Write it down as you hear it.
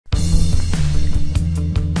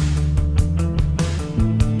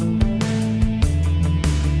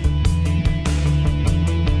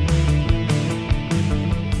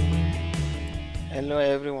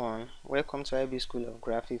Welcome to IB School of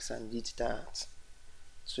Graphics and Digital Arts.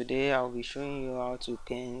 Today I'll be showing you how to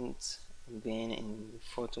paint vein in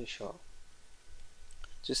Photoshop.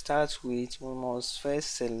 To start with, we must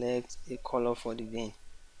first select a color for the vein.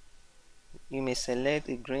 You may select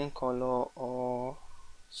a green color or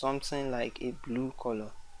something like a blue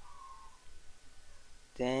color.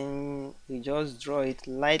 Then you just draw it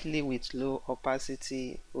lightly with low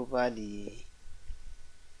opacity over the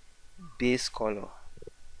base color,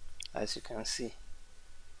 as you can see.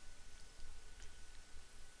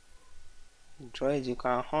 Draw it, you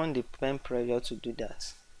can hone the pen pressure to do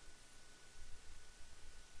that.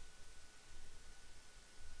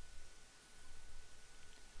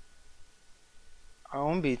 I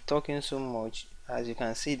won't be talking so much, as you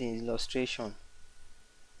can see the illustration.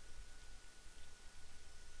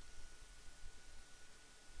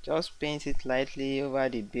 Just paint it lightly over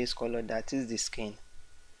the base color, that is the skin.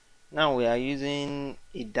 Now we are using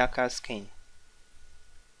a darker skin.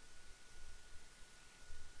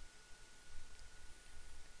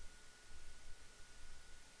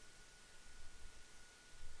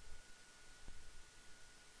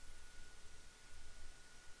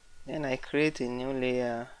 Then I create a new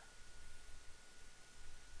layer.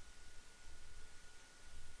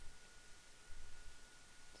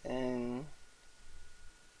 Then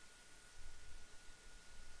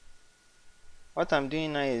what I'm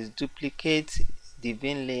doing now is duplicate the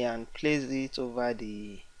vein layer and place it over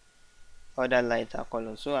the other lighter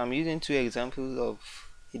color. So I'm using two examples of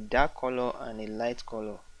a dark color and a light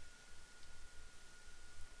color.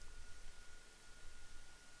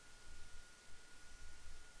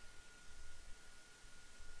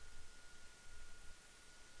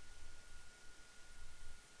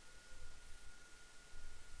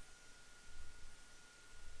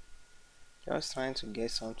 Just trying to get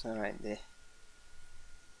something right there.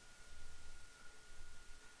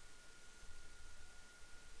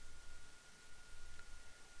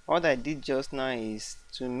 What I did just now is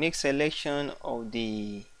to make selection of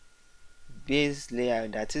the base layer,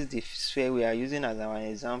 that is the sphere we are using as our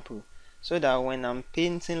example, so that when I'm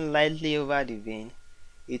painting lightly over the vein,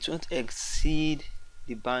 it won't exceed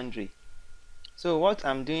the boundary. So what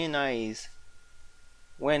I'm doing now is,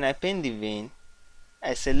 when I paint the vein,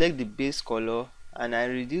 I select the base color and I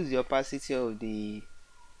reduce the opacity of the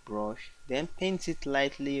brush, then paint it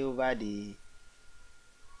lightly over the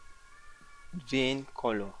vein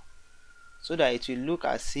color, so that it will look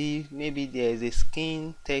as if maybe there is a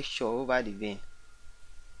skin texture over the vein.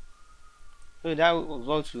 So that was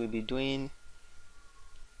what we'll be doing.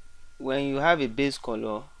 When you have a base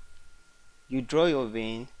color, you draw your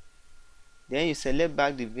vein, then you select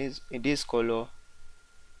back the base color,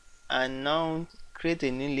 and now create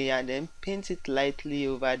a new layer, then paint it lightly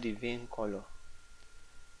over the vein color,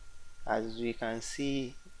 as we can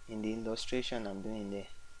see in the illustration I'm doing there.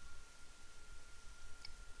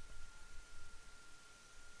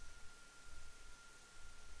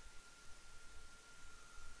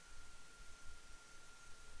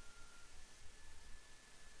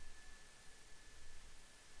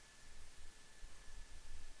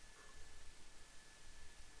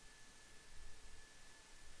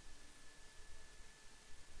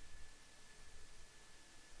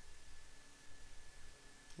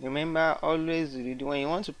 Remember, always when you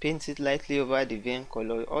want to paint it lightly over the vein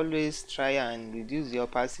color, always try and reduce the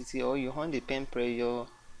opacity, or you hold the pen pressure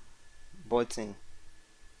button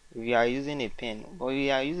if you are using a pen. But if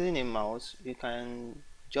you are using a mouse, you can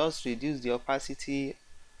just reduce the opacity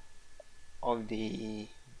of the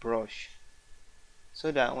brush,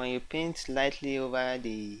 so that when you paint lightly over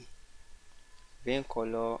the vein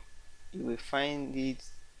color, you will find it,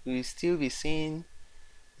 you will still be seeing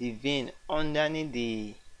the vein underneath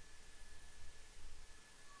the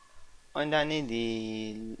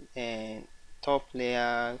top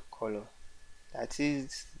layer color, that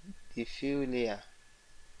is the fill layer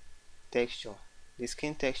texture, the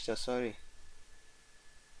skin texture, sorry.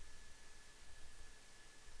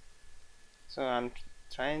 So I'm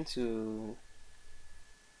trying to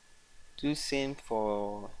do same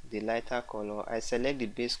for the lighter color. I select the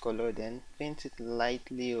base color, then paint it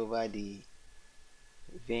lightly over the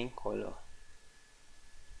vein color.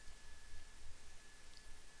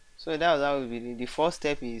 So that was how we did. The first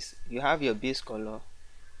step is you have your base color.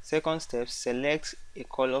 Second step, select a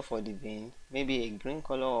color for the vein, maybe a green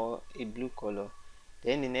color or a blue color.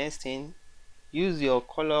 Then the next thing, use your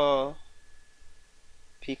color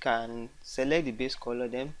picker and select the base color,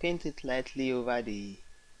 then paint it lightly over the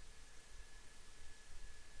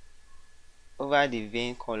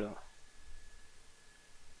vein color.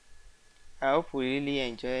 I hope we really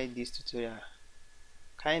enjoyed this tutorial.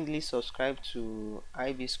 Kindly subscribe to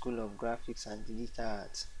IB School of Graphics and Digital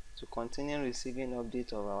Arts to continue receiving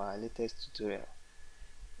updates of our latest tutorial.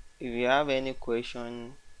 If you have any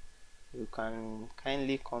question, you can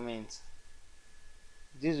kindly comment.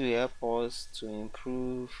 This will help us to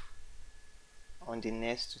improve on the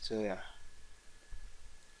next tutorial.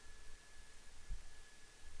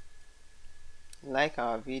 Like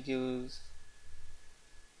our videos,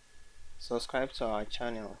 subscribe to our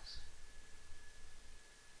channels.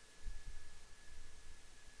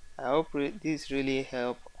 I hope this really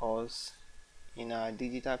help us in our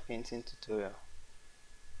digital painting tutorial.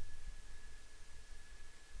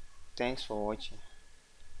 Thanks for watching.